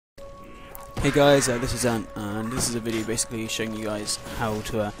Hey guys, this is Ant, and this is a video basically showing you guys how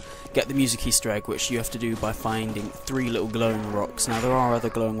to get the music Easter egg, which you have to do by finding 3 little glowing rocks. Now there are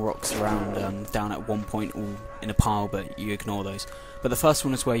other glowing rocks around down at one point all in a pile, but you ignore those. But the first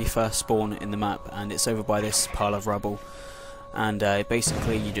one is where you first spawn in the map, and it's over by this pile of rubble. And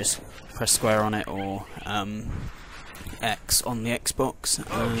basically you just press square on it or X on the Xbox,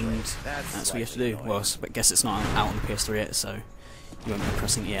 and that's what you have to do. Well, I guess it's not out on the PS3 yet, so you won't be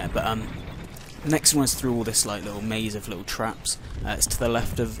pressing it yet. But the next one is through all this like little maze of little traps. It's to the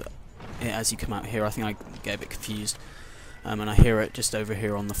left of it as you come out here. I think I get a bit confused, and I hear it just over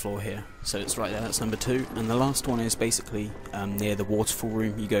here on the floor here. So it's right there. That's number 2. And the last one is basically near the waterfall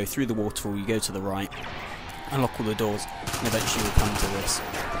room. You go through the waterfall, you go to the right, unlock all the doors, and eventually you'll come to this,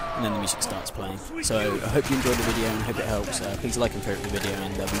 and then the music starts playing. So I hope you enjoyed the video and I hope it helps. Please like and favorite the video,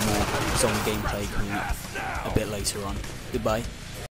 and there'll be more song gameplay coming up a bit later on. Goodbye.